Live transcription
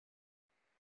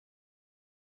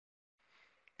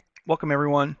Welcome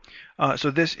everyone.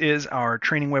 So this is our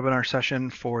training webinar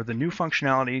session for the new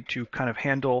functionality to kind of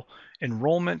handle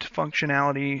enrollment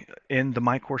functionality in the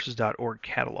mycourses.org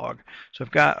catalog. So I've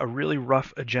got a really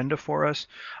rough agenda for us.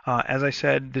 As I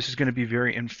said, this is going to be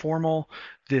very informal.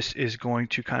 This is going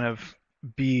to kind of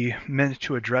be meant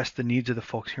to address the needs of the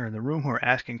folks here in the room who are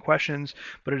asking questions,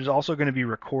 but it is also going to be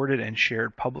recorded and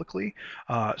shared publicly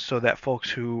so that folks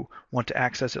who want to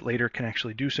access it later can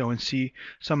actually do so and see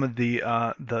some of the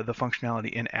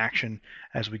functionality in action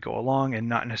as we go along and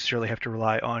not necessarily have to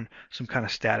rely on some kind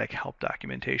of static help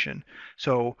documentation.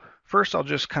 So first I'll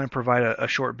just kind of provide a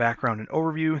short background and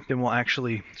overview, then we'll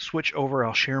actually switch over.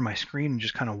 I'll share my screen and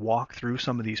just kind of walk through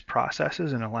some of these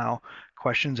processes and allow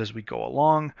questions as we go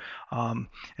along.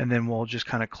 And then we'll just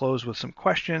kind of close with some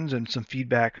questions and some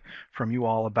feedback from you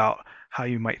all about how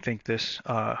you might think this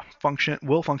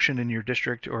will function in your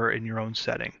district or in your own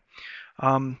setting.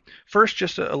 First,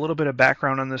 just a little bit of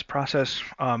background on this process.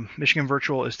 Michigan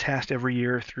Virtual is tasked every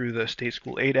year through the State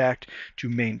School Aid Act to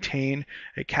maintain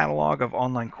a catalog of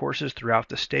online courses throughout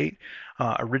the state.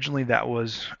 Originally, that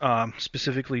was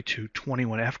specifically to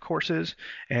 21F courses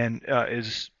and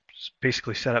is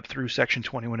basically set up through Section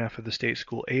 21F of the State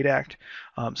School Aid Act.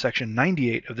 Section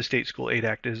 98 of the State School Aid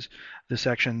Act is the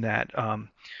section that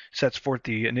sets forth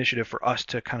the initiative for us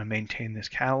to kind of maintain this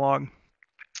catalog.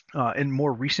 In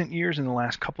more recent years, in the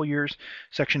last couple years,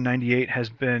 Section 98 has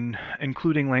been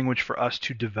including language for us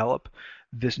to develop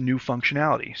this new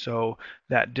functionality so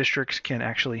that districts can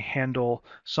actually handle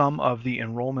some of the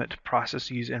enrollment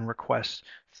processes and requests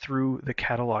through the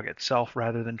catalog itself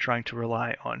rather than trying to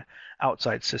rely on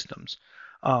outside systems.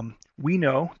 We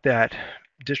know that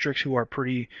districts who are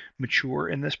pretty mature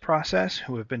in this process,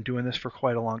 who have been doing this for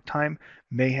quite a long time,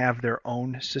 may have their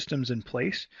own systems in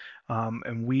place.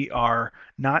 And we are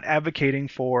not advocating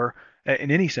for, in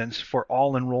any sense, for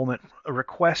all enrollment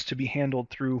requests to be handled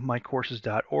through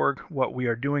mycourses.org. What we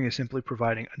are doing is simply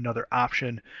providing another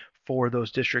option for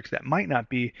those districts that might not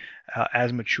be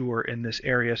as mature in this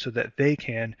area so that they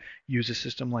can use a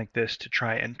system like this to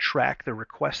try and track the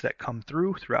requests that come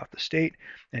throughout the state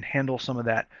and handle some of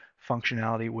that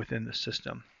functionality within the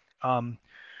system.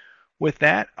 With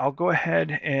that, I'll go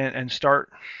ahead and start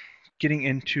getting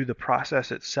into the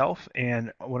process itself.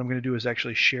 And what I'm going to do is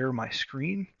actually share my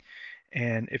screen.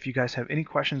 And if you guys have any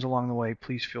questions along the way,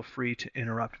 please feel free to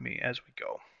interrupt me as we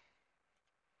go.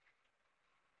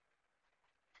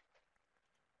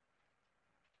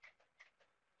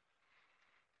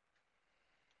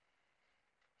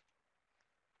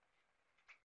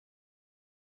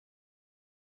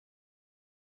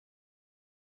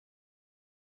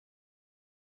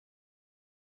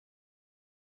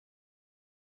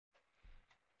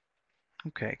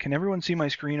 Okay, can everyone see my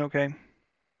screen okay?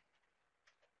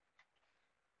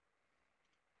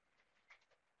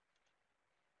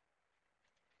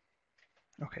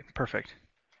 Okay, perfect.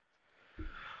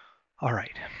 All right,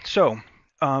 so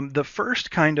the first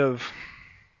kind of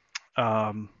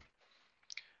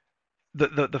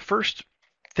the first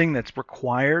thing that's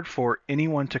required for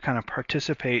anyone to kind of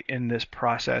participate in this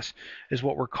process is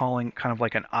what we're calling kind of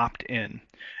like an opt-in.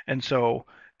 And so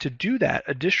to do that,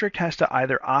 a district has to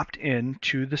either opt in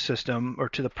to the system or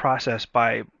to the process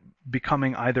by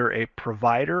becoming either a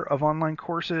provider of online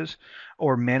courses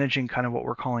or managing kind of what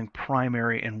we're calling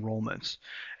primary enrollments.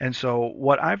 And so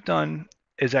what I've done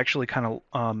is actually kind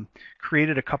of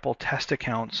created a couple test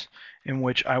accounts in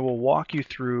which I will walk you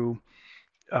through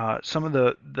some of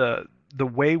the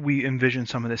way we envision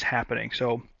some of this happening.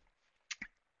 So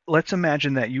let's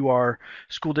imagine that you are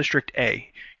school district A.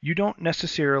 You don't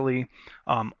necessarily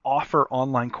offer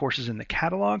online courses in the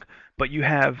catalog, but you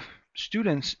have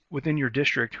students within your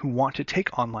district who want to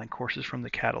take online courses from the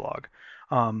catalog.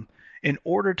 In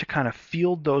order to kind of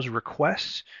field those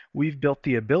requests, we've built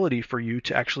the ability for you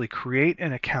to actually create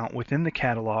an account within the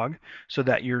catalog so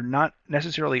that you're not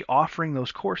necessarily offering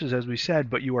those courses, as we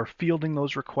said, but you are fielding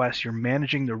those requests, you're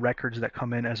managing the records that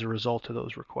come in as a result of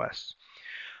those requests.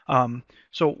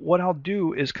 So what I'll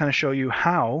do is kind of show you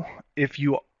how, if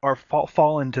you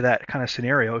fall into that kind of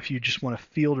scenario, if you just want to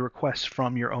field requests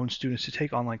from your own students to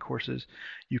take online courses,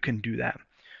 you can do that.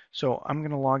 So I'm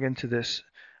going to log into this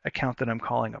account that I'm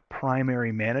calling a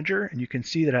primary manager, and you can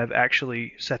see that I've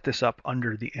actually set this up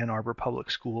under the Ann Arbor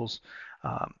Public Schools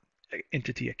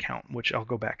entity account, which I'll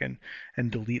go back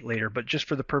and delete later. But just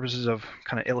for the purposes of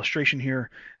kind of illustration here,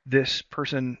 this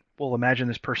person, we'll imagine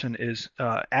this person is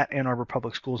at Ann Arbor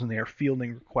Public Schools and they are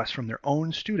fielding requests from their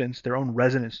own students, their own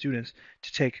resident students,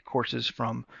 to take courses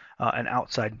from an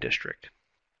outside district.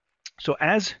 So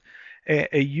as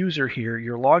a user here,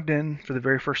 you're logged in for the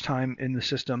very first time in the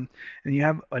system, and you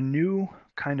have a new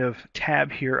kind of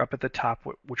tab here up at the top,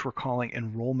 which we're calling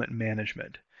Enrollment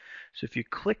Management. So if you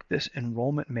click this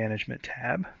Enrollment Management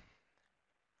tab,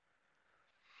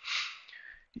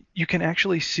 you can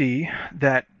actually see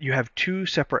that you have two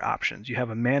separate options. You have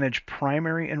a Manage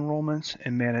Primary Enrollments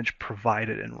and Manage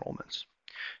Provided Enrollments.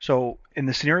 So in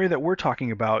the scenario that we're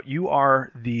talking about, you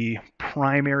are the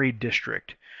primary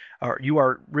district, or you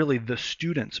are really the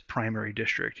student's primary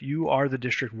district. You are the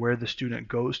district where the student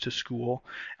goes to school,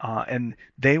 and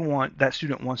that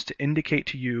student wants to indicate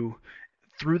to you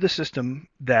through the system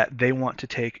that they want to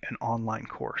take an online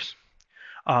course.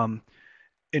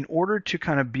 In order to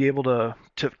kind of be able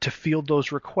to field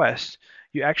those requests,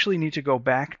 you actually need to go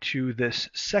back to this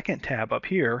second tab up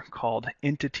here called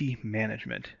Entity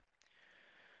Management.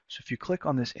 So if you click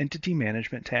on this Entity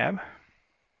Management tab,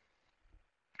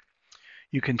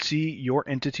 you can see your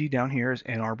entity down here is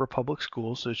Ann Arbor Public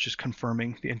Schools, so it's just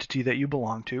confirming the entity that you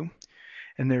belong to.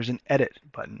 And there's an Edit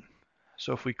button.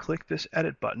 So if we click this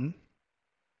Edit button,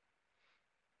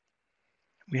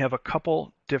 we have a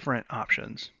couple different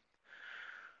options.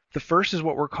 The first is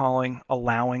what we're calling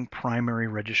allowing primary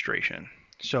registration.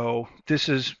 So this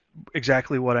is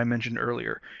exactly what I mentioned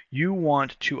earlier. You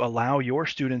want to allow your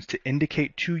students to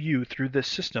indicate to you through this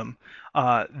system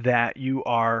that you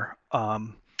are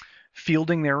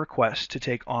fielding their requests to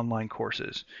take online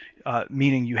courses,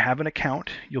 meaning you have an account,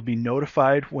 you'll be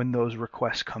notified when those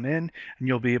requests come in, and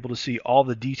you'll be able to see all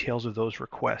the details of those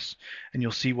requests, and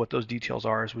you'll see what those details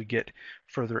are as we get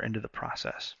further into the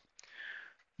process.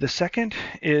 The second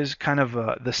is kind of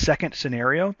the second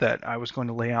scenario that I was going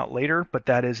to lay out later, but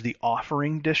that is the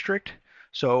offering district.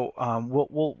 So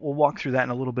we'll walk through that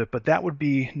in a little bit, but that would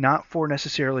be not for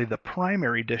necessarily the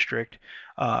primary district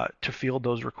to field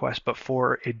those requests, but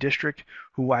for a district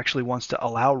who actually wants to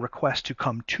allow requests to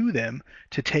come to them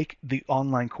to take the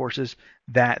online courses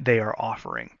that they are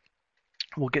offering.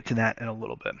 We'll get to that in a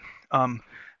little bit.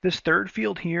 This third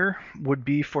field here would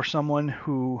be for someone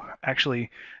who actually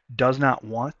does not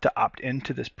want to opt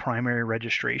into this primary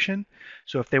registration.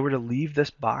 So if they were to leave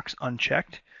this box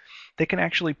unchecked, they can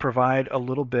actually provide a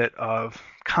little bit of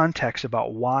context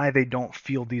about why they don't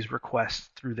field these requests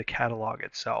through the catalog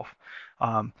itself.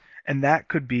 And that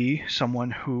could be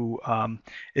someone who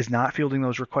is not fielding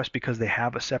those requests because they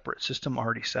have a separate system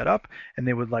already set up and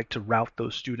they would like to route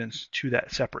those students to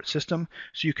that separate system.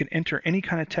 So you can enter any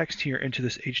kind of text here into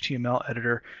this HTML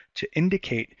editor to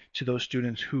indicate to those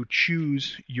students who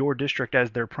choose your district as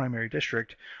their primary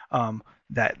district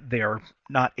that they are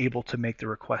not able to make the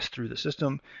request through the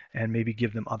system, and maybe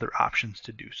give them other options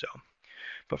to do so.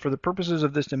 But for the purposes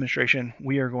of this demonstration,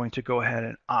 we are going to go ahead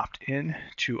and opt in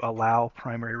to allow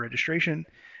primary registration,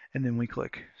 and then we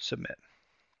click Submit.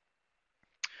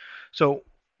 So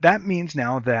that means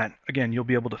now that, again, you'll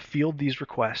be able to field these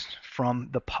requests from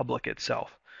the public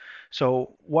itself.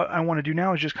 So what I want to do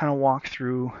now is just kind of walk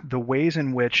through the ways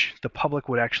in which the public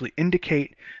would actually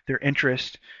indicate their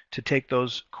interest to take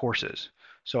those courses.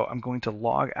 So I'm going to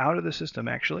log out of the system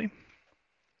actually.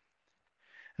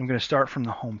 I'm going to start from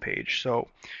the home page. So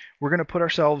we're going to put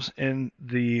ourselves in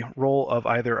the role of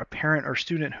either a parent or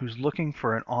student who's looking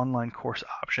for an online course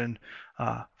option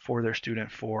for their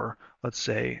student for, let's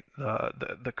say,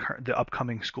 the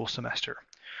upcoming school semester.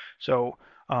 So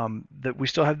we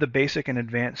still have the basic and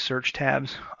advanced search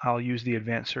tabs. I'll use the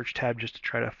advanced search tab just to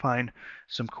try to find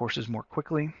some courses more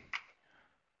quickly.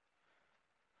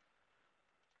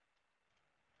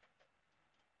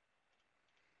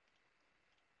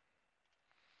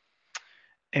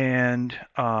 And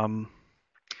I'm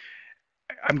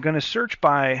going to search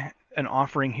by an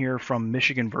offering here from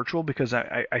Michigan Virtual because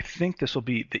I think this will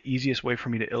be the easiest way for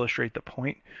me to illustrate the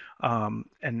point.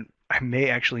 And I may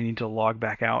actually need to log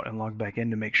back out and log back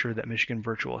in to make sure that Michigan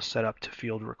Virtual is set up to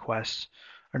field requests,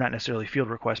 or not necessarily field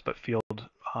requests, but field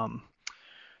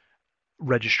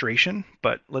registration.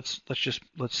 But let's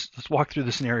walk through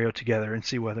the scenario together and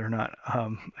see whether or not I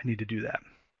need to do that.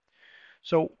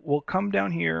 So we'll come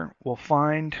down here, we'll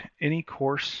find any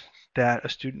course that a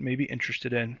student may be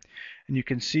interested in, and you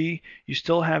can see you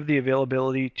still have the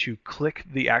availability to click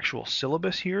the actual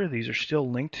syllabus here. These are still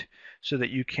linked so that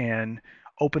you can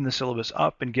open the syllabus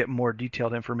up and get more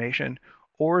detailed information,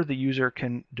 or the user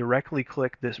can directly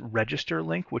click this register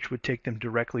link, which would take them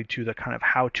directly to the kind of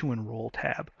how to enroll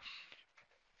tab.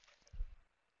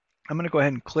 I'm going to go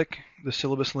ahead and click the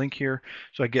syllabus link here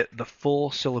so I get the full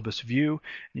syllabus view.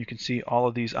 And you can see all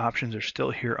of these options are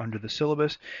still here under the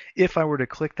syllabus. If I were to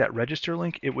click that register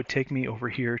link, it would take me over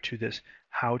here to this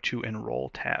how to enroll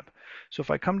tab. So if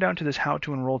I come down to this How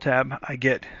to Enroll tab, I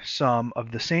get some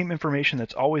of the same information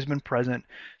that's always been present.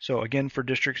 So again, for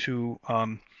districts or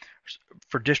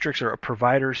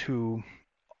providers who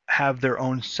have their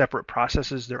own separate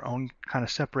processes, their own kind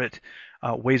of separate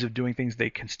ways of doing things, they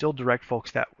can still direct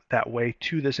folks that way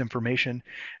to this information.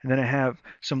 And then I have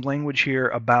some language here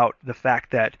about the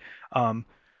fact that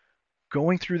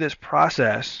going through this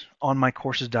process on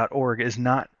mycourses.org is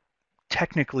not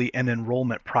technically an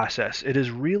enrollment process. It is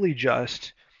really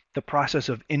just the process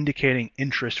of indicating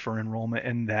interest for enrollment,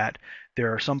 and that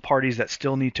there are some parties that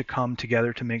still need to come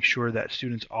together to make sure that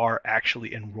students are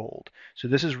actually enrolled. So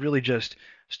this is really just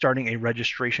starting a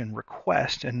registration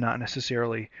request and not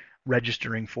necessarily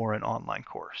registering for an online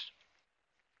course.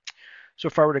 So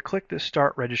if I were to click this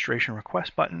Start Registration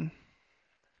Request button,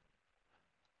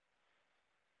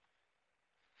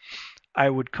 I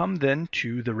would come then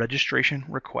to the registration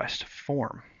request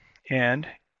form, and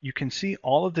you can see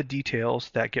all of the details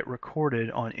that get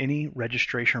recorded on any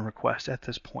registration request at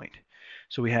this point.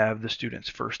 So we have the student's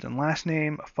first and last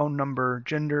name, a phone number,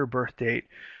 gender, birth date,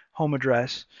 home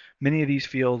address. Many of these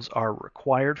fields are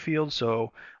required fields,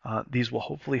 so these will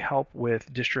hopefully help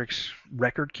with districts'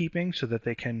 record keeping so that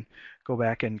they can go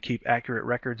back and keep accurate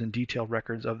records and detailed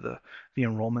records of the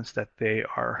enrollments that they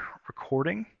are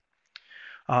recording.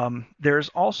 There's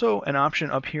also an option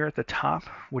up here at the top,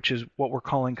 which is what we're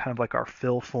calling kind of like our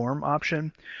fill form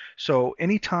option. So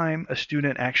anytime a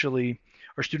student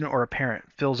or a parent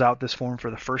fills out this form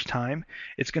for the first time,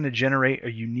 it's going to generate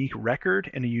a unique record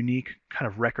and a unique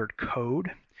kind of record code.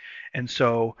 And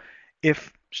so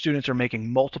if students are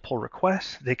making multiple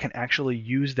requests, they can actually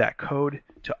use that code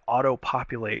to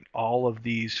auto-populate all of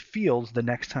these fields the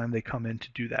next time they come in to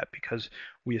do that, because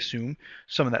we assume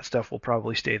some of that stuff will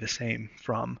probably stay the same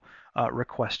from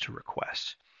request to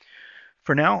request.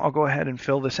 For now, I'll go ahead and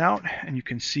fill this out, and you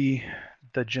can see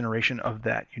the generation of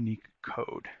that unique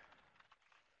code.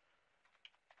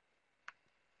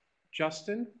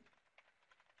 Justin,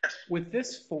 with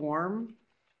this form,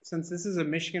 since this is a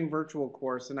Michigan virtual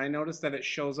course, and I noticed that it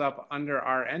shows up under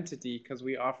our entity because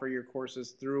we offer your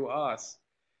courses through us,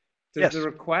 does the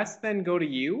request then go to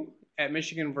you at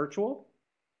Michigan Virtual?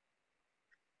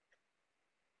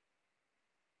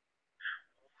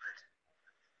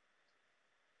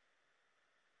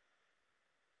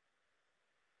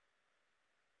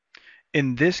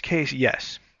 In this case,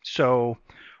 yes. So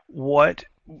what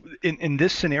in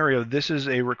this scenario, this is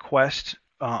a request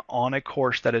on a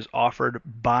course that is offered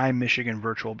by Michigan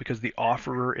Virtual, because the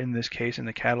offerer in this case in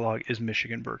the catalog is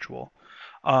Michigan Virtual.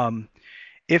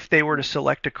 If they were to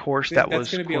select a course that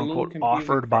was quote unquote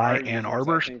offered by Ann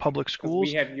Arbor Public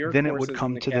Schools, then it would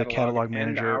come to the catalog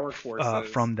manager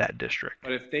from that district.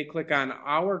 But if they click on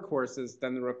our courses,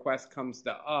 then the request comes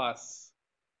to us.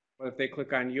 But if they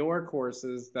click on your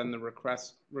courses, then the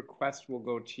request will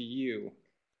go to you.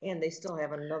 And they still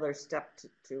have another step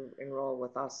to enroll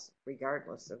with us,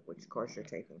 regardless of which course you're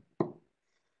taking.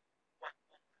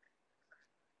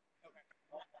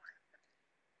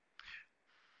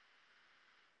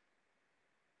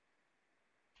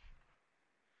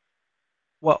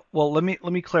 Well, let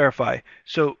me clarify.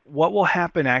 So what will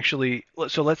happen actually?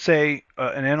 So let's say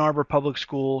an Ann Arbor Public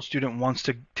School student wants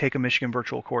to take a Michigan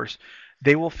Virtual course.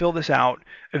 They will fill this out.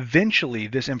 Eventually,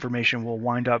 this information will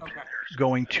wind up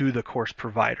going to the course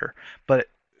provider. But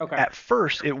at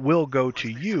first, it will go to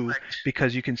you,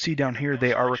 because you can see down here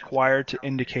they are required to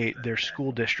indicate their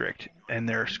school district and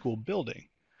their school building.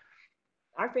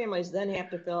 Our families then have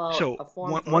to fill out a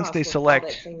form once they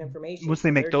select, once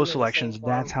they make those selections,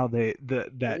 that's how you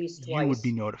would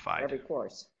be notified. Every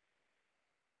course.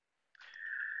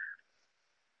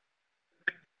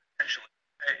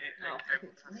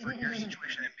 For your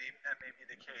situation, that may be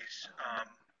the case,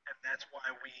 and that's why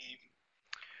we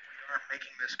are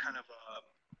making this kind of a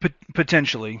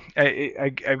potentially.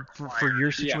 For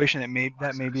your situation,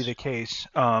 that may be the case,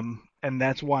 and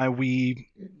that's why we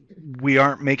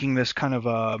aren't making this kind of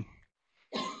a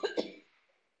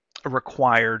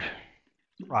required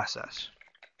process.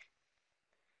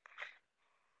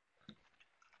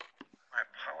 My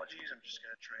apologies. I'm just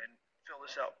going to try and fill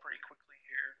this out pretty quickly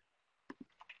here.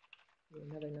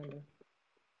 Another number.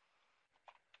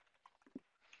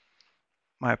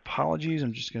 My apologies.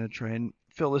 I'm just going to try and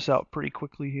fill this out pretty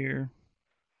quickly here.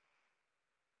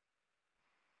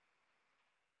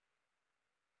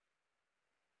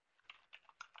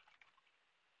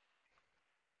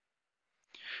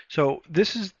 So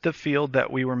this is the field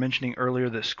that we were mentioning earlier,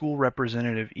 the school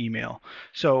representative email.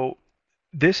 So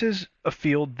this is a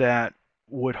field that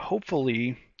would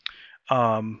hopefully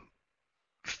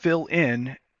fill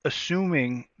in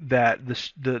assuming that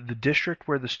the district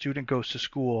where the student goes to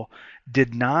school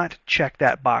did not check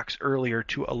that box earlier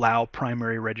to allow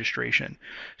primary registration.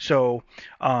 So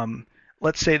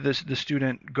let's say the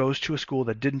student goes to a school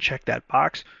that didn't check that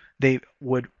box, they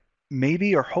would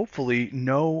maybe or hopefully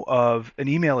know of an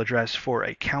email address for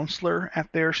a counselor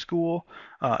at their school,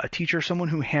 a teacher, someone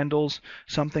who handles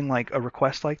something like a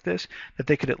request like this, that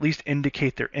they could at least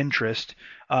indicate their interest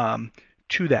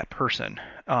to that person.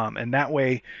 And that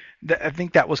way, I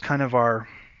think that was kind of our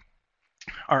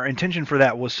intention for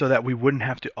that, was so that we wouldn't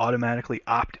have to automatically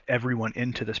opt everyone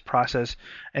into this process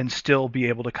and still be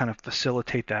able to kind of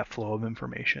facilitate that flow of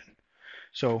information.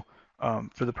 So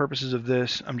for the purposes of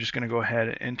this, I'm just going to go ahead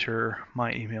and enter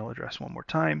my email address one more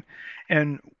time.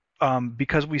 And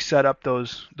because we set up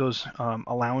those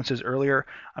allowances earlier,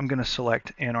 I'm going to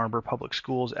select Ann Arbor Public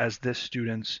Schools as this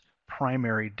student's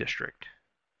primary district.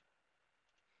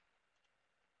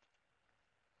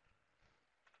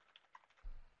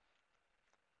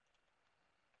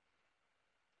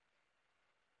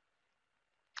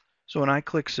 So when I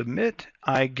click submit,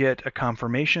 I get a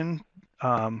confirmation.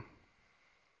 Oh,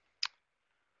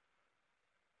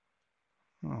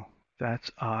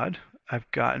 that's odd. I've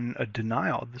gotten a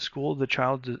denial. The school the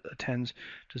child attends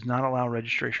does not allow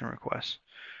registration requests.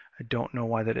 I don't know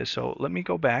why that is. So let me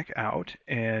go back out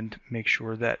and make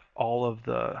sure that all of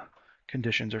the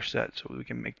conditions are set so we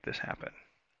can make this happen.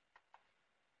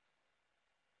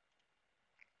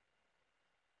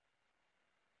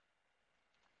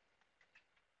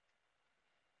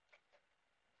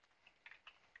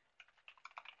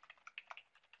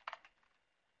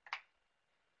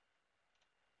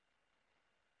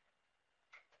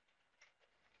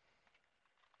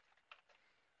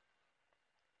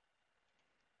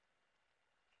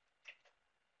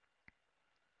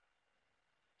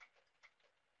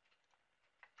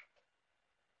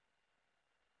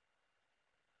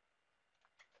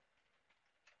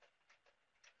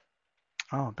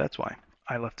 Oh, that's why.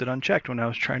 I left it unchecked when I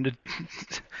was trying to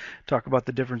talk about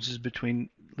the differences between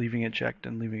leaving it checked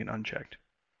and leaving it unchecked.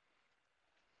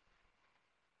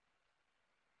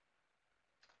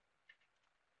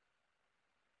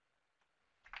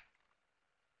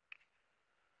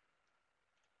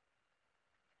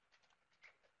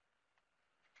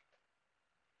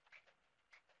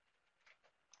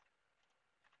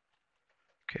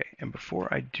 Okay, and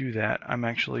before I do that, I'm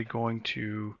actually going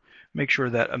to make sure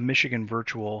that a Michigan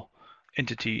virtual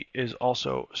entity is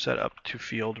also set up to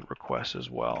field requests as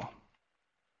well.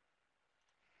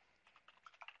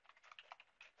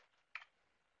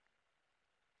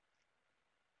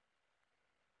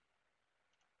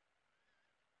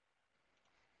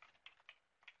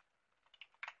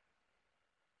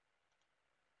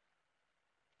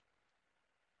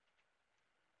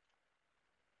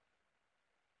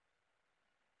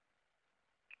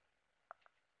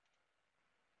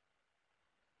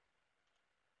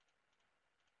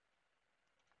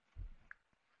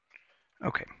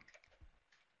 Okay.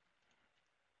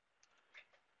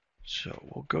 So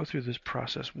we'll go through this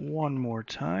process one more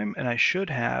time, and I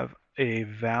should have a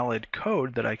valid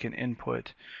code that I can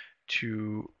input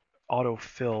to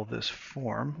autofill this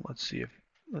form. Let's see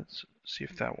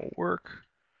if that will work.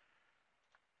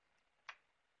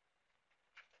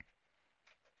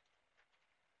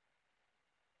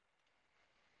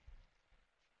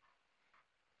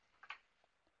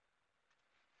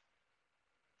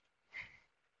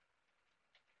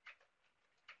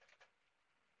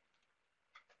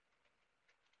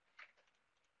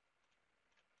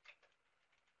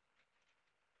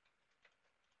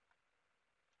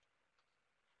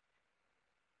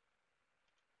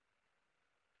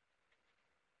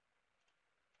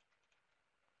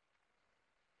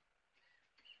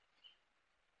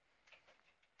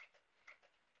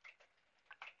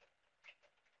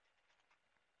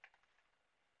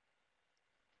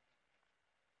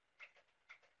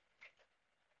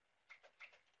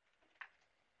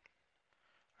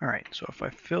 All right, so if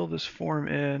I fill this form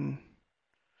in,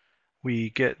 we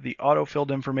get the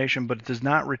auto-filled information, but it does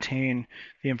not retain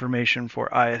the information for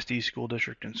ISD, school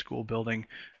district, and school building,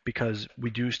 because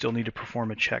we do still need to perform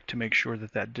a check to make sure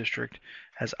that that district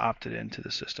has opted into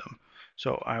the system.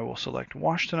 So I will select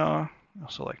Washtenaw, I'll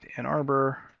select Ann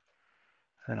Arbor,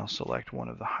 then I'll select one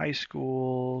of the high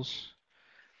schools,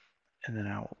 and then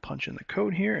I will punch in the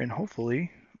code here, and hopefully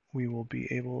we will be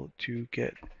able to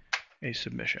get a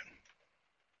submission.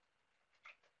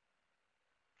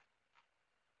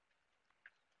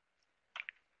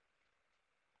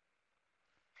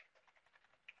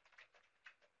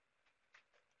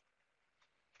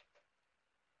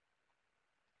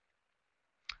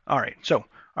 All right, so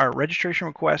Our registration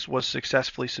request was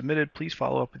successfully submitted. Please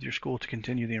follow up with your school to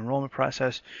continue the enrollment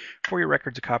process. For your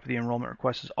records, a copy of the enrollment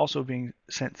request is also being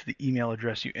sent to the email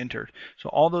address you entered. So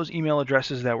all those email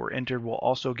addresses that were entered will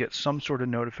also get some sort of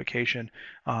notification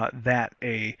that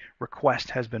a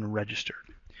request has been registered.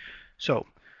 So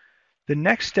the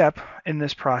next step in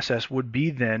this process would be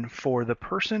then for the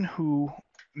person who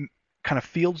kind of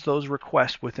fields those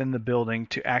requests within the building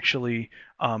to actually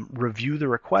review the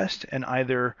request and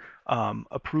either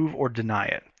approve or deny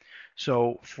it.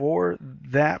 So for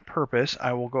that purpose,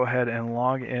 I will go ahead and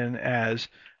log in as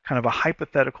kind of a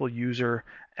hypothetical user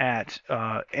at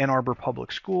Ann Arbor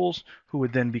Public Schools, who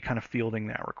would then be kind of fielding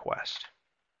that request.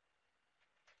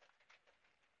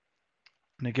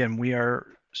 And again, we are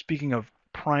speaking of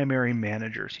primary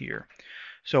managers here.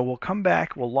 So we'll come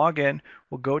back, we'll log in,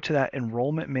 we'll go to that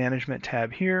enrollment management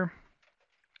tab here.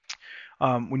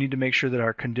 We need to make sure that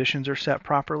our conditions are set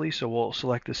properly, so we'll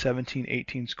select the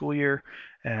 17-18 school year,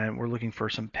 and we're looking for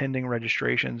some pending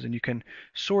registrations, and you can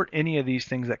sort any of these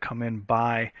things that come in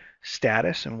by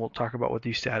status, and we'll talk about what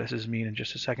these statuses mean in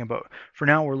just a second, but for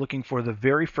now we're looking for the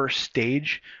very first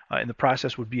stage in the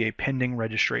process would be a pending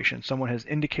registration. Someone has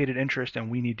indicated interest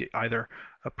and we need to either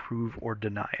approve or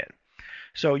deny it.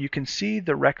 So you can see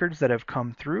the records that have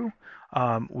come through.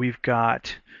 We've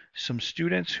got some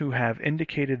students who have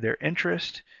indicated their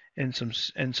interest in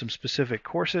some specific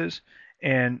courses,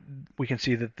 and we can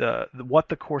see that what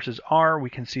the courses are, we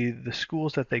can see the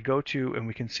schools that they go to, and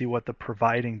we can see what the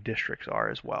providing districts are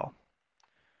as well.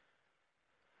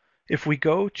 If we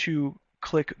go to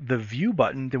click the View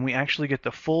button, then we actually get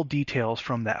the full details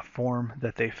from that form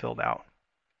that they filled out.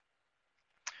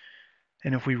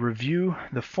 And if we review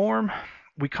the form,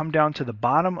 we come down to the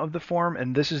bottom of the form,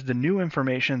 and this is the new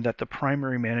information that the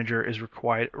primary manager is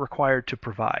required to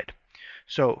provide.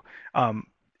 So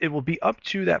it will be up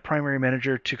to that primary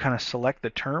manager to kind of select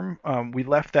the term. We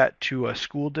left that to a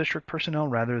school district personnel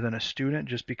rather than a student,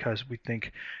 just because we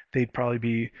think they'd probably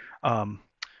be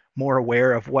more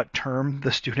aware of what term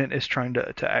the student is trying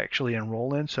to actually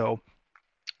enroll in. So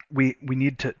we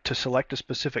need to select a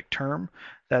specific term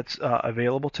that's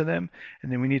available to them, and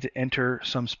then we need to enter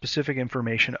some specific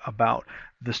information about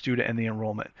the student and the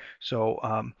enrollment. So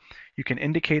you can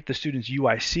indicate the student's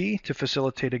UIC to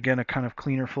facilitate, again, a kind of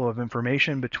cleaner flow of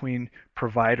information between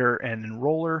provider and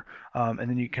enroller, and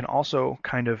then you can also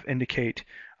kind of indicate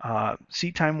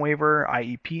seat time waiver,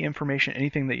 IEP information,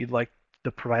 anything that you'd like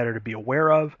the provider to be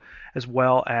aware of, as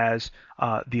well as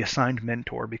the assigned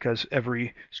mentor, because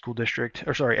every school district,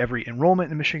 or sorry, every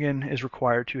enrollment in Michigan is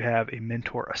required to have a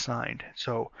mentor assigned.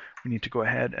 So we need to go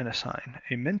ahead and assign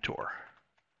a mentor.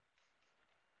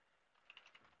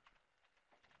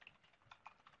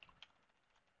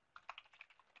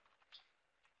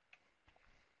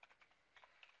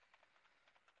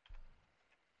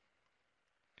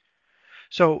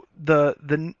 So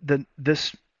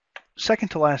this second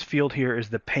to last field here is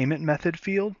the payment method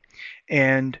field,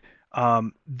 and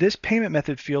this payment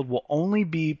method field will only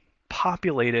be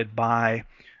populated by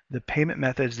the payment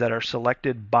methods that are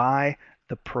selected by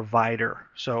the provider.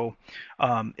 So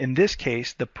in this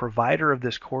case, the provider of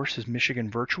this course is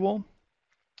Michigan Virtual,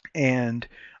 and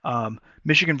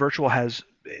Michigan Virtual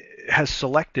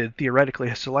theoretically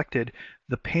has selected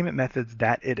the payment methods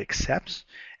that it accepts,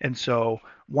 and so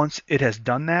once it has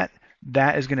done that,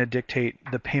 that is going to dictate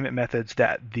the payment methods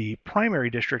that the primary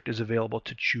district is available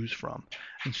to choose from.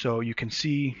 And so you can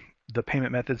see the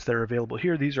payment methods that are available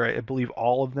here. These are, I believe,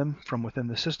 all of them from within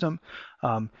the system.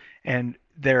 And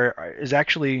there is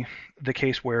actually the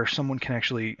case where someone can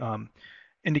actually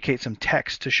indicate some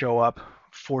text to show up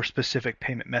for specific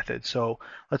payment methods. So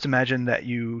let's imagine that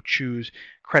you choose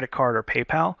credit card or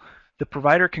PayPal. The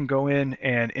provider can go in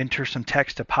and enter some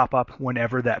text to pop up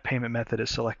whenever that payment method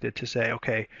is selected to say,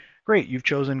 okay, great, you've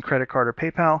chosen credit card or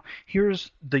PayPal.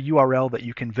 Here's the URL that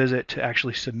you can visit to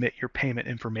actually submit your payment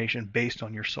information based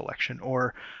on your selection.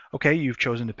 Or, okay, you've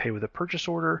chosen to pay with a purchase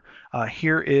order.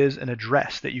 Here is an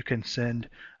address that you can send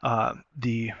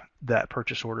that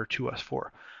purchase order to us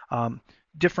for.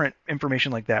 Different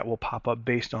information like that will pop up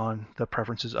based on the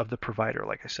preferences of the provider,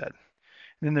 like I said.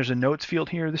 And then there's a notes field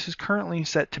here. This is currently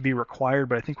set to be required,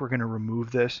 but I think we're going to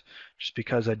remove this just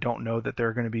because I don't know that there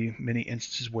are going to be many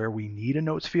instances where we need a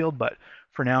notes field. But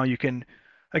for now, you can,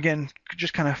 again,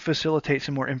 just kind of facilitate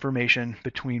some more information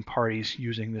between parties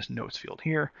using this notes field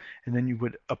here. And then you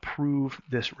would approve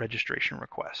this registration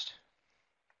request.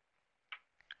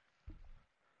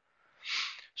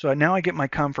 So now I get my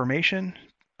confirmation.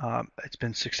 It's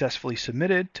been successfully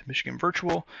submitted to Michigan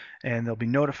Virtual, and they'll be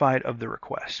notified of the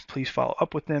request. Please follow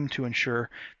up with them to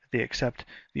ensure that they accept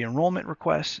the enrollment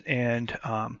request, and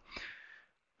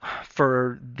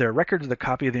For their records, the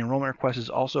copy of the enrollment request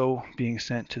is also being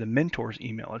sent to the mentor's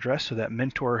email address, so that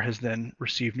mentor has then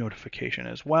received notification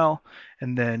as well.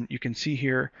 And then you can see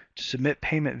here to submit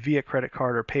payment via credit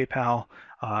card or PayPal,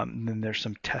 and then there's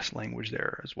some test language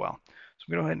there as well. So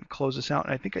I'm going to go ahead and close this out,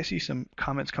 and I think I see some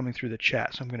comments coming through the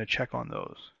chat, so I'm going to check on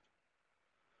those.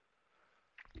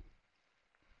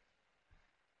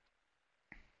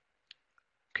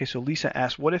 Okay, so Lisa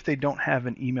asked, what if they don't have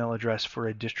an email address for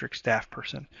a district staff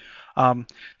person?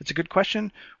 That's a good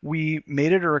question. We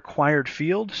made it a required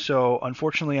field, so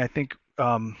unfortunately, I think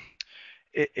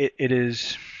it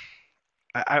is.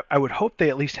 I would hope they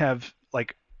at least have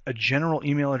like a general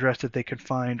email address that they could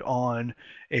find on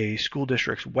a school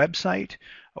district's website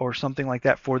or something like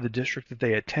that for the district that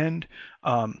they attend.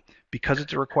 Because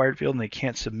it's a required field and they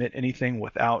can't submit anything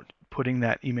without putting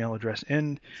that email address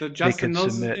in. So Justin,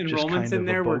 those Submit just enrollments kind in of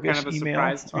there a were kind bogus of a email,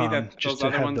 surprise to me that just those to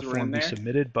other have the ones were in form be there.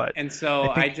 submitted. But And so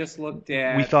I I think just looked we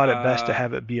at thought it best to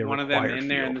have it be a one of them required in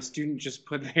there, and field. the student just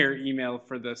put their email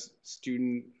for the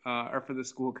student or for the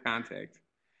school contact.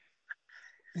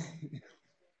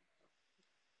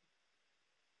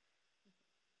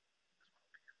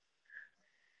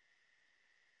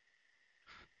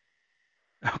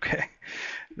 Okay,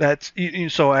 that's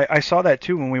so I saw that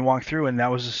too when we walked through, and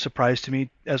that was a surprise to me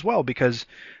as well because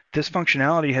this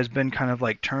functionality has been kind of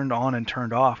like turned on and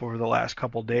turned off over the last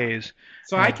couple days,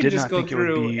 So and I I can did just not go think it would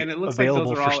through, be and it looks like those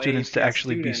available are for all students to AAPS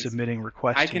actually be students. submitting I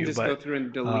requests to can you. just go But through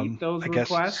and delete those I guess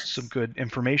some requests. good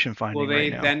information Will finding they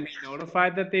right now. then be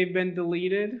notified that they've been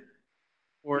deleted,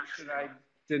 or should I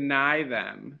deny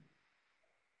them?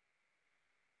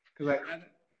 Because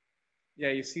yeah,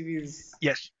 you see these.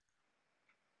 Yes,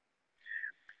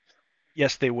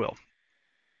 yes, they will.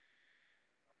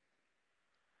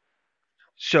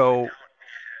 So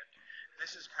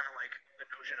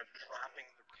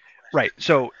right.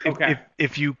 So Okay.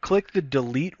 if you click the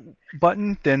delete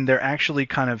button, then they're actually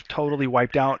kind of totally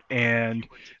wiped out. And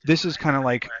this is kind of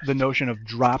like the notion of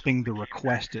dropping the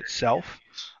request itself.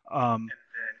 Um,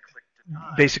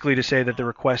 Basically to say that the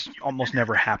request almost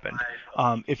never happened.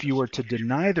 If you were to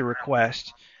deny the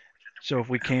request, so if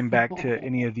we came back to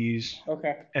any of these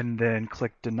Okay. and then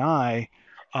click deny,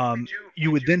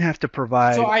 you would then have to So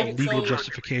provide a I legal so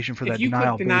justification for if that you click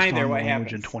denial deny based there, on the what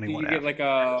language in happens? Do you get 21F. like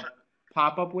a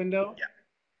pop-up window?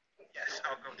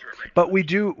 But we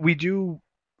do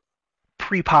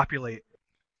pre-populate.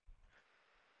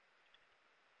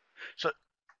 So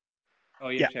Oh,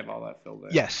 you yeah, have to have all that filled in.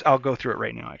 yes, I'll go through it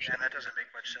right now actually.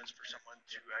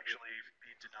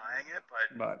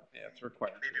 But yeah, it's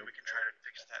required.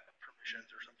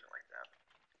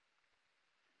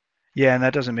 Yeah, and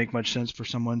that doesn't make much sense for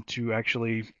someone to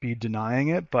actually be denying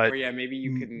it, but Or yeah, maybe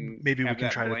you can maybe we have can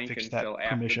that try to blank fix that until after they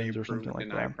permissions or approve something the like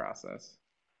deny that. process.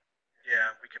 Yeah,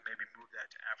 we can maybe move that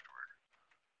to afterward.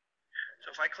 So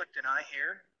if I click deny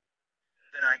here,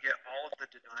 then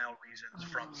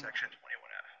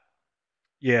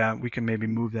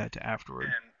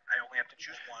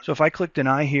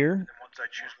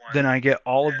I get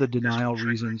all of the denial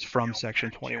reasons from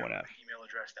section 21F.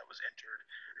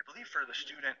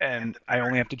 And I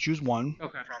only have to choose one.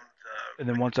 Okay. And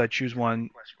then once I choose one,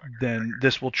 then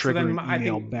this will So trigger then an I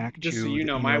email think, back just so to you the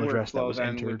know, my email address that workflow was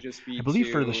then would entered, just be I believe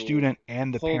for the to student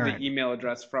and the pull the parent email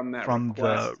address from that from the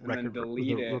request and then record,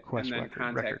 delete the it request and then record.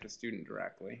 contact the student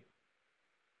directly.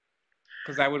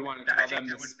 Because I would want to tell them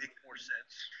this.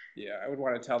 Yeah, I would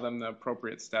want to tell them the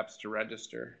appropriate steps to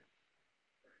register.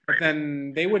 But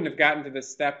then they wouldn't have gotten to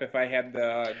this step if I had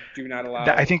the do not allow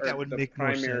I think or that would the make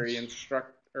more primary sense.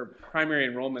 primary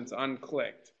enrollments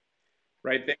unclicked,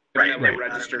 right? They would never Right.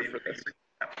 register for this.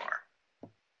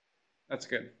 That's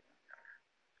good.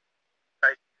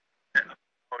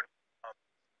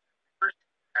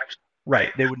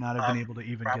 Right, they would not have been able to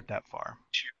even get that far.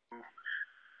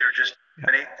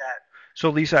 Yeah. So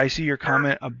Lisa, I see your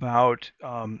comment about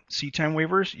seat time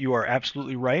waivers. You are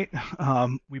absolutely right.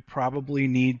 We probably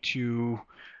need to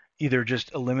either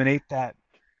just eliminate that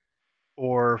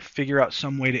or figure out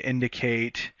some way to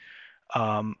indicate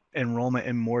enrollment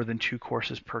in more than 2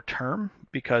 courses per term,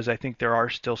 because I think there are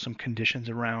still some conditions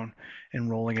around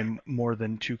enrolling in more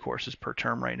than 2 courses per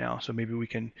term right now. So maybe we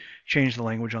can change the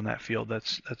language on that field.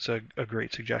 That's a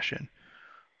great suggestion.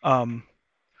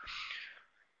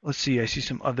 Let's see, I see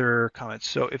some other comments.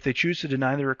 So if they choose to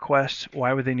deny the request,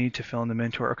 why would they need to fill in the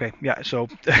mentor? Okay, yeah, so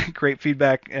great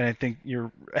feedback, and I think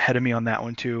you're ahead of me on that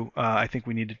one too. I think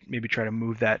we need to maybe try to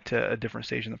move that to a different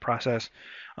stage in the process.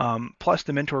 Plus,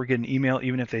 the mentor would get an email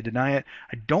even if they deny it.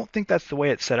 I don't think that's the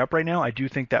way it's set up right now. I do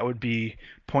think that would be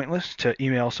pointless to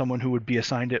email someone who would be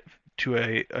assigned it to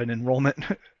an enrollment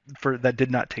that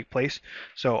did not take place.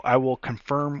 So I will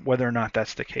confirm whether or not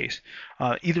that's the case.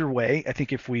 Either way, I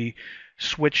think if we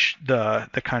switch the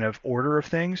kind of order of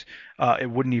things, it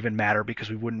wouldn't even matter because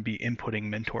we wouldn't be inputting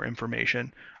mentor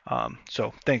information.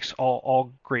 So thanks,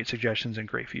 all great suggestions and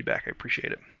great feedback. I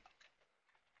appreciate it.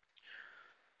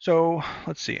 So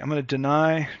let's see, I'm going to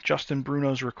deny Justin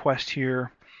Bruno's request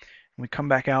here. When we come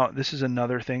back out, this is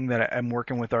another thing that I'm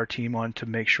working with our team on to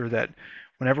make sure that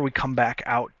whenever we come back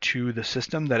out to the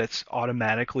system, that it's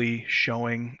automatically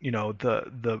showing,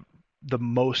 the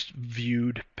most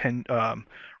viewed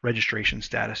registration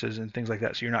statuses and things like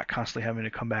that. So you're not constantly having to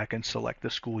come back and select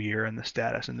the school year and the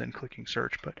status and then clicking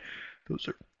search. But those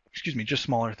are, just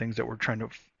smaller things that we're trying to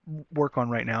work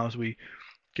on right now as we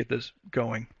get this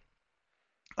going.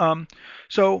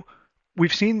 So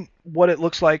we've seen what it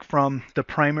looks like from the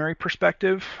primary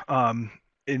perspective.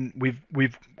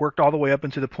 We've worked all the way up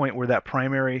into the point where that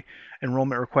primary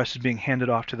enrollment request is being handed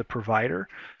off to the provider.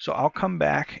 So I'll come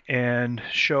back and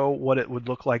show what it would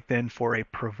look like then for a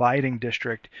providing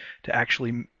district to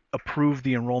actually approve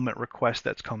the enrollment request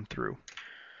that's come through.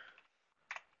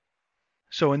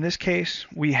 So in this case,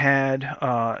 we had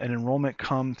an enrollment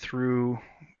come through,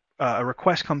 a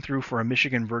request come through for a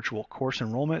Michigan Virtual course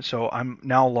enrollment. So I'm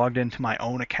now logged into my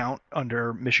own account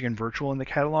under Michigan Virtual in the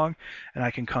catalog, and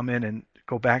I can come in and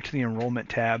go back to the enrollment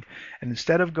tab. And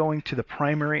instead of going to the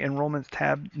primary enrollments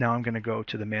tab, now I'm going to go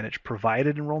to the manage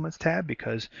provided enrollments tab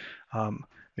because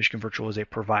Michigan Virtual is a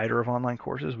provider of online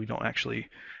courses. We don't actually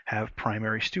have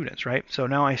primary students, right? So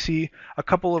now I see a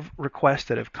couple of requests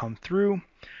that have come through,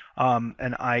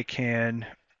 and I can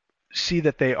see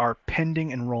that they are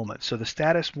pending enrollment. So the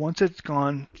status, once it's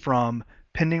gone from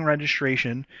pending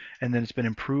registration and then it's been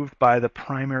approved by the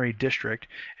primary district,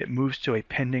 it moves to a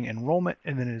pending enrollment,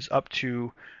 and then it is up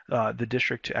to the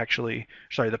district to actually,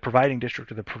 the providing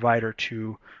district or the provider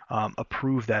to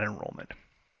approve that enrollment.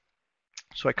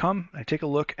 So I take a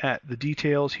look at the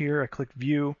details here. I click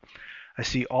view. I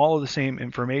see all of the same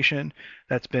information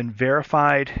that's been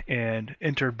verified and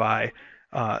entered by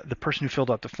the person who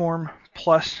filled out the form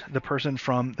plus the person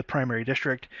from the primary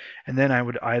district, and then I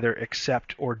would either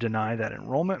accept or deny that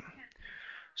enrollment.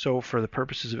 So for the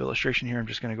purposes of illustration here, I'm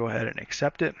just going to go ahead and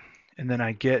accept it, and then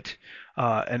I get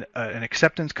an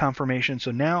acceptance confirmation.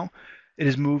 So now it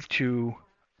is moved to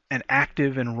an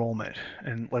active enrollment,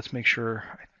 and let's make sure,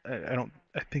 I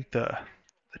think the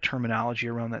terminology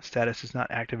around that status is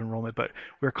not active enrollment, but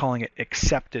we're calling it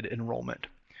accepted enrollment.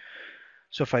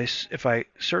 So if I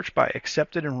search by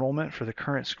accepted enrollment for the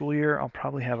current school year, I'll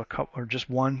probably have a couple, or just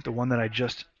one, the one that I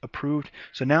just approved.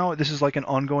 So now this is like an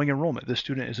ongoing enrollment. The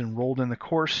student is enrolled in the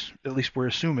course, at least we're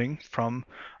assuming from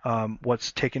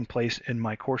what's taken place in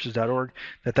mycourses.org,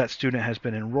 that student has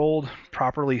been enrolled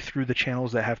properly through the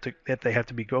channels that they have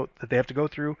to go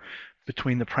through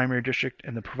between the primary district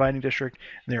and the providing district,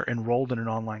 and they're enrolled in an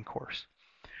online course.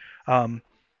 Let's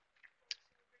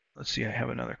see, I have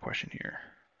another question here.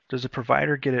 Does the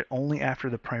provider get it only after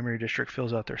the primary district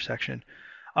fills out their section?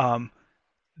 Yes,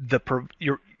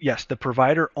 the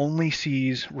provider only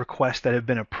sees requests that have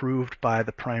been approved by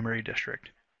the primary district.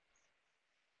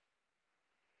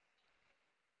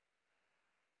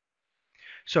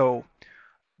 So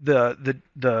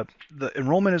the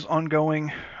enrollment is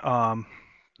ongoing.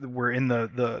 We're in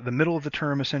the middle of the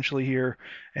term essentially here,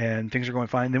 and things are going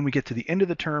fine. Then we get to the end of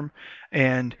the term,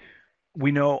 and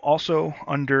we know also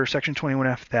under Section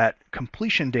 21F that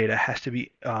completion data has to be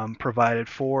provided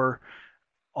for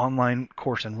online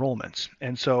course enrollments.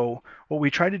 And so what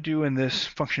we try to do in this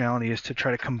functionality is to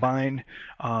try to combine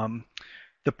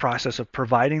the process of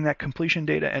providing that completion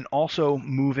data and also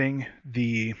moving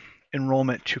the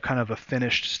enrollment to kind of a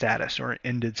finished status or an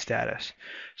ended status.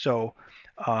 So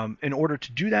in order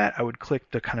to do that, I would click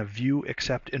the kind of view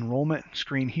accept enrollment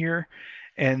screen here,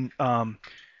 and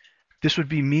this would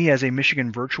be me as a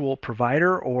Michigan Virtual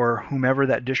provider or whomever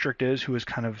that district is who is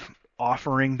kind of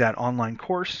offering that online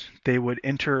course. They would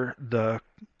enter the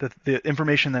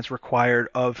information that's required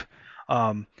of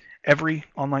every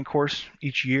online course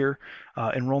each year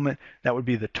enrollment. That would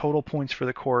be the total points for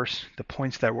the course, the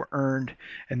points that were earned,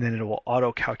 and then it will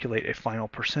auto calculate a final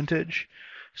percentage.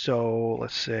 So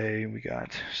let's say we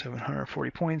got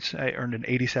 740 points. I earned an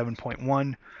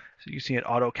 87.1. So you see it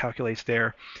auto calculates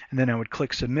there, and then I would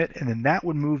click submit, and then that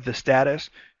would move the status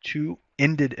to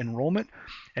ended enrollment,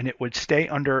 and it would stay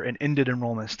under an ended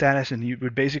enrollment status, and you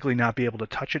would basically not be able to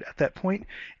touch it at that point,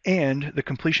 and the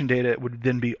completion data would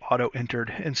then be auto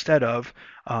entered instead of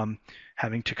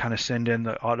having to kind of send in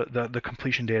the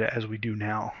completion data as we do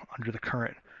now under the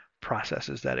current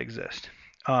processes that exist.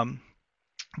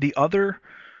 The other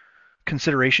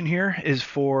consideration here is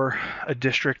for a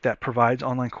district that provides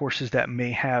online courses that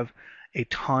may have a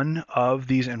ton of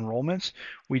these enrollments.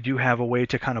 We do have a way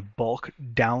to kind of bulk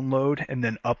download and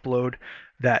then upload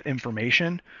that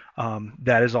information.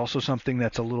 That is also something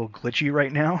that's a little glitchy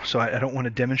right now, so I don't want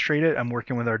to demonstrate it. I'm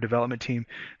working with our development team.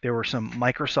 There were some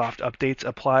Microsoft updates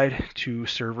applied to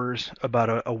servers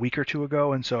about a week or two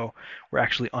ago, and so we're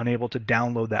actually unable to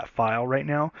download that file right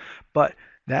now. But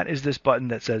that is this button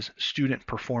that says Student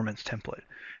Performance Template.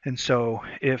 And so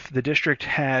if the district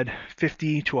had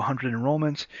 50 to 100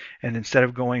 enrollments, and instead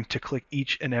of going to click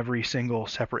each and every single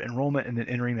separate enrollment and then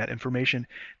entering that information,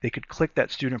 they could click that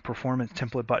Student Performance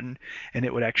Template button, and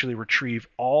it would actually retrieve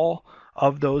all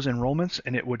of those enrollments,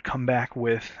 and it would come back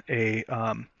with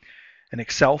an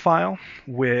Excel file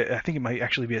with, I think it might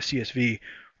actually be a CSV,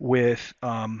 with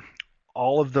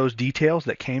all of those details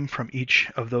that came from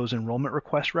each of those enrollment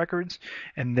request records,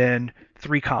 and then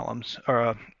 3 columns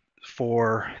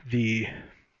for the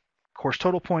course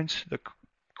total points, the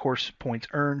course points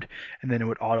earned, and then it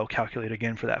would auto calculate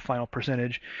again for that final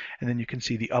percentage. And then you can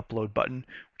see the upload button,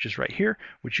 which is right here,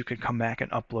 which you can come back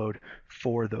and upload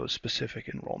for those specific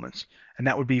enrollments. And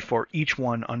that would be for each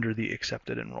one under the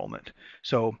accepted enrollment.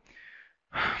 So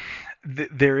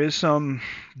there is some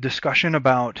discussion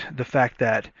about the fact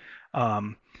that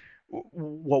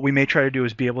what we may try to do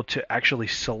is be able to actually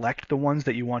select the ones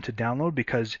that you want to download,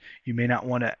 because you may not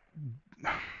want to.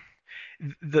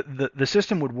 The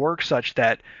system would work such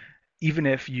that even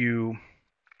if you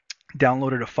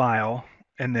downloaded a file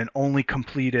and then only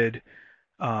completed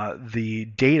the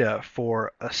data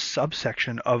for a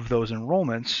subsection of those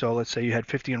enrollments. So let's say you had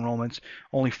 50 enrollments,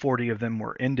 only 40 of them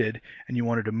were ended, and you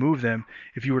wanted to move them.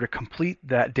 If you were to complete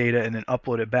that data and then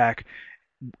upload it back,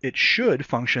 it should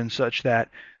function such that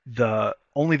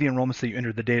only the enrollments that you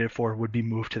entered the data for would be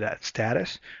moved to that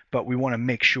status. But we want to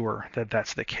make sure that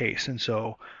that's the case, and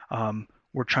so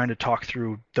we're trying to talk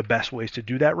through the best ways to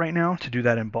do that right now, to do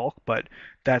that in bulk. But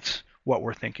that's what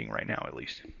we're thinking right now, at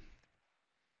least.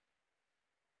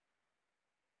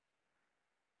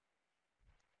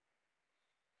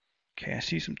 Okay, I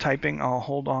see some typing. I'll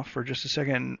hold off for just a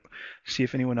second and see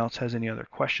if anyone else has any other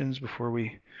questions before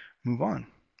we move on.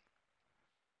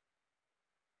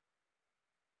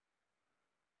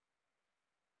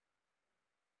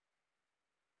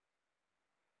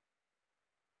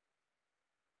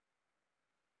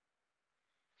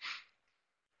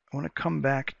 I want to come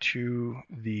back to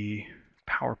the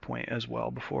PowerPoint as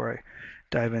well before I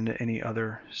dive into any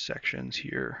other sections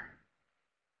here.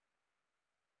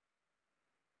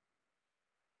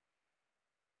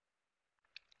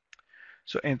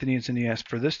 So Anthony and Cindy asked,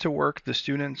 for this to work, the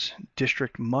student's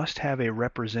district must have a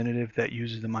representative that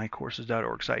uses the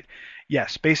mycourses.org site.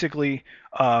 Yes, basically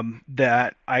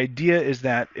that idea is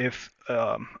that if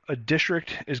a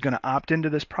district is going to opt into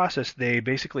this process, they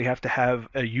basically have to have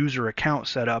a user account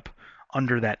set up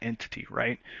under that entity,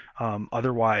 right?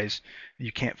 Otherwise,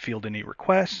 you can't field any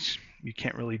requests. You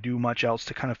can't really do much else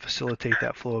to kind of facilitate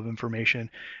that flow of information.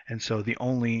 And so the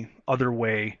only other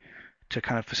way to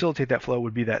kind of facilitate that flow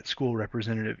would be that school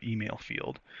representative email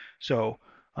field. So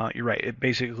you're right. It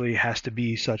basically has to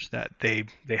be such that they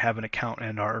have an account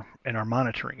and are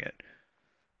monitoring it.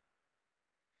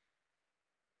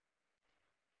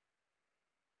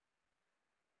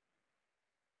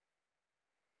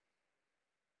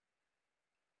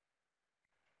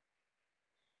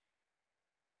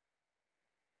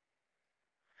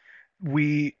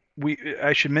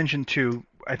 I should mention too,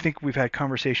 I think we've had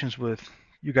conversations with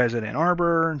you guys at Ann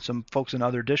Arbor and some folks in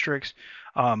other districts.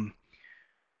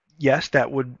 Yes,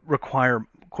 that would require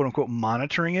quote unquote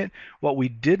monitoring it. What we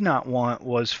did not want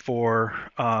was for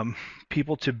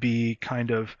people to be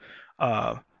kind of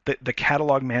the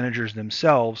catalog managers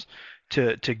themselves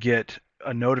to get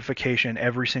a notification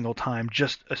every single time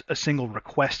just a single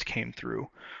request came through,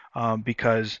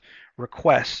 because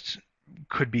requests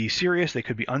could be serious, they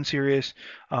could be unserious.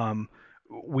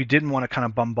 We didn't want to kind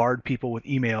of bombard people with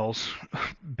emails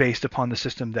based upon the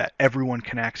system that everyone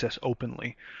can access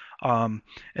openly. And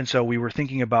so we were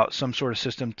thinking about some sort of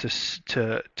system to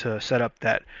set up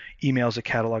that emails a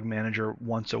catalog manager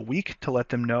once a week to let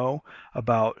them know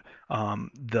about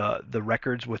the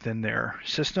records within their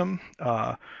system,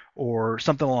 or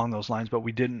something along those lines. But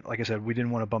we didn't, like I said, we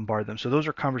didn't want to bombard them. So those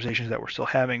are conversations that we're still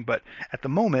having. But at the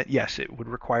moment, yes, it would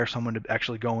require someone to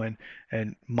actually go in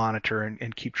and monitor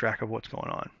and keep track of what's going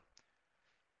on.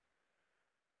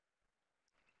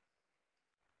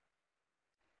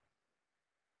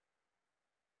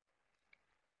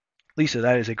 Lisa,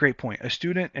 that is a great point. A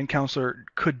student and counselor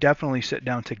could definitely sit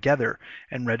down together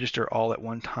and register all at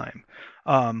one time.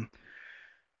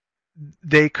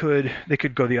 they could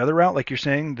go the other route, like you're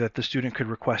saying, that the student could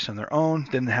request on their own,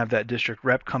 then have that district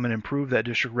rep come and improve, that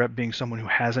district rep being someone who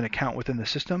has an account within the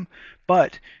system.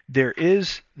 But there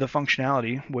is the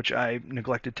functionality, which I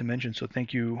neglected to mention, so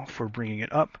thank you for bringing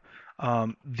it up.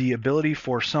 The ability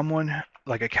for someone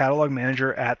like a catalog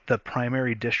manager at the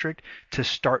primary district to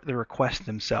start the request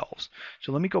themselves.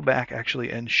 So let me go back actually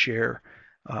and share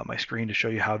my screen to show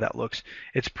you how that looks.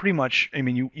 It's pretty much, I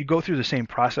mean, you go through the same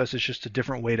process, it's just a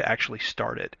different way to actually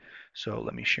start it. So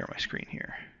let me share my screen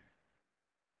here.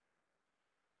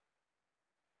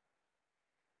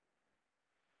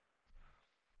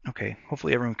 Okay,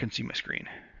 hopefully everyone can see my screen.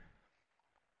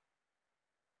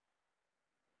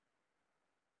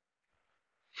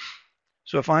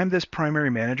 So if I'm this primary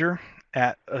manager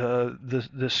at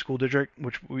this school district,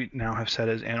 which we now have set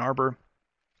as Ann Arbor,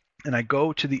 and I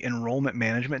go to the enrollment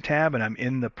management tab and I'm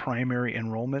in the primary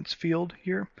enrollments field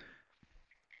here,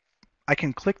 I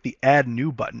can click the add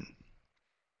new button.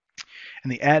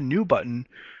 And the add new button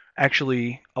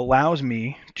actually allows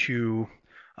me to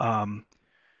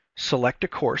select a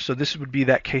course. So this would be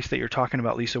that case that you're talking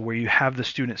about, Lisa, where you have the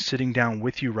student sitting down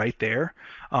with you right there.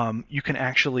 You can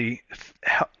actually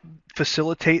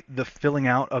facilitate the filling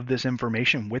out of this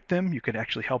information with them. You could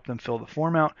actually help them fill the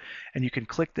form out, and you can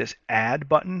click this add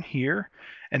button here,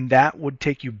 and that would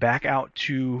take you back out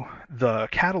to the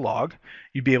catalog.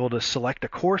 You'd be able to select a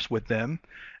course with them,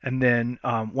 and then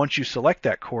once you select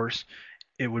that course,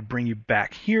 it would bring you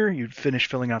back here. You'd finish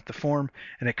filling out the form,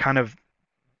 and it kind of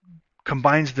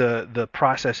combines the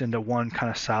process into one kind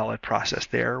of solid process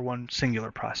there, one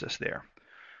singular process there.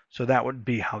 So that would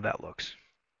be how that looks.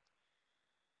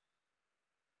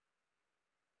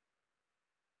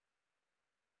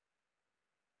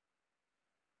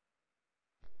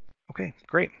 Okay,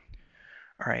 great.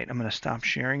 All right, I'm going to stop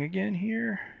sharing again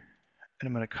here, and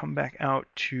I'm going to come back out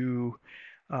to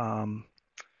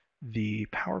the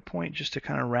PowerPoint just to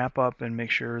kind of wrap up and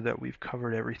make sure that we've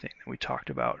covered everything that we talked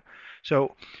about.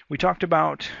 So we talked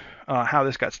about how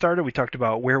this got started. We talked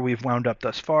about where we've wound up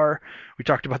thus far. We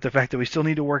talked about the fact that we still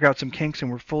need to work out some kinks,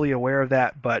 and we're fully aware of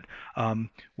that, but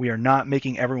we are not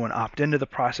making everyone opt into the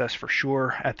process for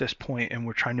sure at this point, and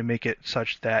we're trying to make it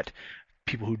such that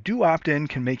people who do opt in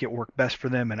can make it work best for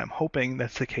them, and I'm hoping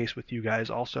that's the case with you guys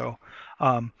also.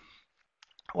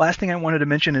 Last thing I wanted to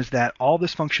mention is that all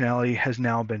this functionality has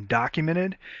now been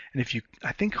documented, and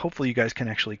I think hopefully you guys can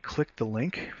actually click the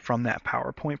link from that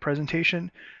PowerPoint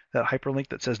presentation, that hyperlink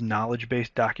that says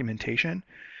knowledge-based documentation.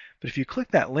 But if you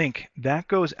click that link, that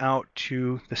goes out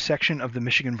to the section of the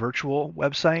Michigan Virtual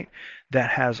website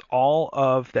that has all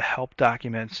of the help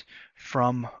documents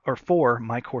for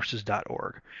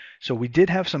mycourses.org. So we did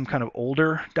have some kind of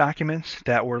older documents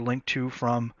that were linked to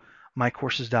from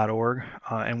mycourses.org,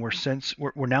 and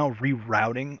we're now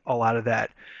rerouting a lot of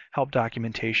that help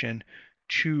documentation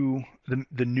to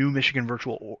the new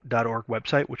michiganvirtual.org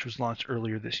website, which was launched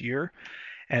earlier this year.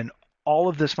 And all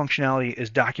of this functionality is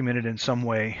documented in some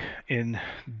way in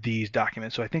these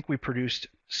documents. So I think we produced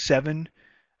seven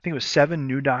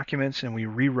new documents, and we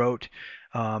rewrote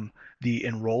the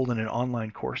enrolled in an online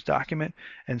course document.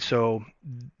 And so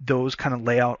those kind of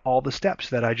lay out all the steps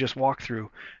that I just walked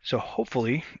through. So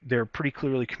hopefully they're pretty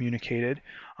clearly communicated,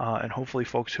 and hopefully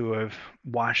folks who have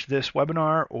watched this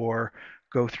webinar or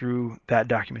go through that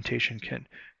documentation can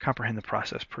comprehend the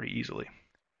process pretty easily.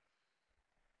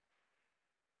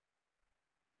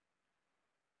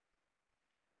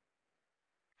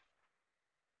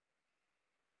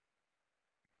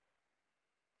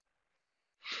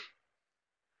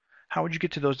 How would you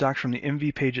get to those docs from the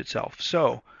MV page itself?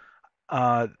 So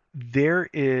that's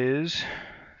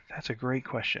a great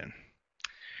question.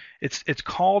 It's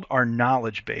called our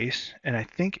knowledge base, and I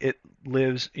think it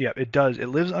lives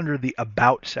under the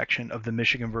About section of the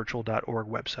MichiganVirtual.org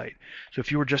website. So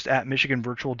if you were just at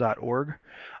MichiganVirtual.org,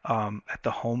 at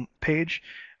the home page,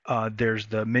 there's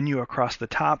the menu across the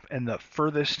top, and the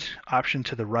furthest option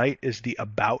to the right is the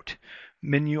About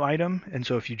menu item. And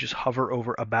so if you just hover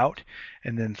over About,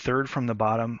 and then third from the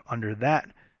bottom under that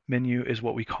menu is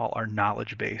what we call our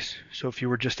knowledge base. So if you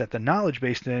were just at the knowledge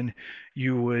base, then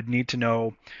you would need to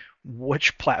know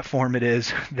which platform it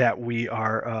is that we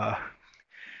are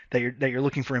that you're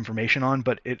looking for information on,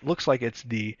 but it looks like it's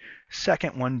the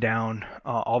second one down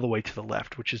all the way to the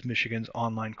left, which is Michigan's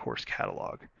online course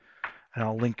catalog. And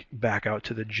I'll link back out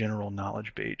to the general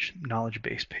knowledge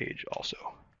base page also.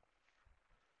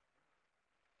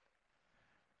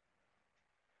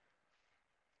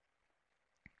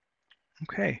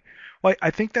 Okay, well,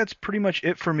 I think that's pretty much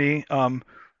it for me.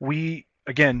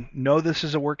 again, know this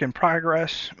is a work in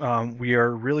progress. We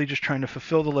are really just trying to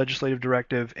fulfill the legislative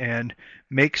directive and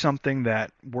make something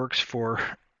that works for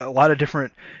a lot of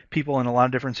different people in a lot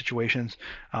of different situations.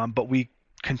 But we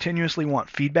continuously want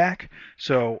feedback.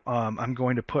 So I'm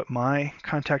going to put my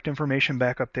contact information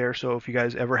back up there. So if you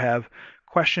guys ever have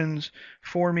questions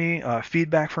for me,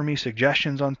 feedback for me,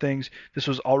 suggestions on things, this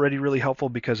was already really helpful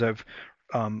because I've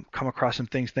come across some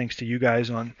things thanks to you guys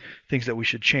on things that we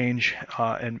should change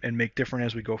and make different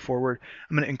as we go forward.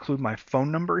 I'm going to include my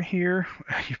phone number here.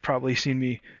 You've probably seen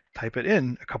me type it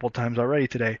in a couple times already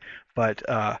today, but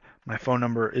my phone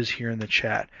number is here in the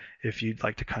chat if you'd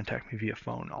like to contact me via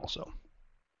phone also.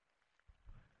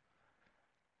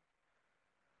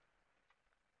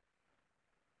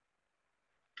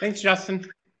 Thanks, Justin.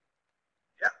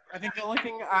 Yeah. I think the only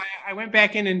thing I went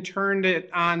back in and turned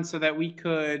it on so that we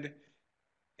could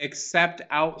accept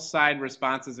outside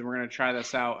responses, and we're going to try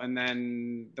this out. And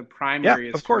then the primary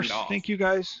is of course. turned off. Thank you,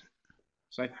 guys.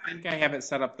 So I think I have it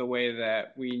set up the way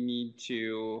that we need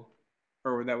to,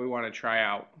 or that we want to try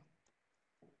out.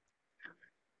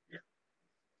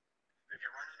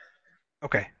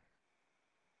 Okay.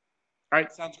 All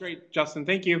right, sounds great, Justin.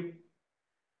 Thank you.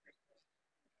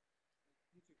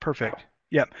 Perfect.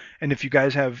 Yep. And if you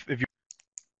guys have, if you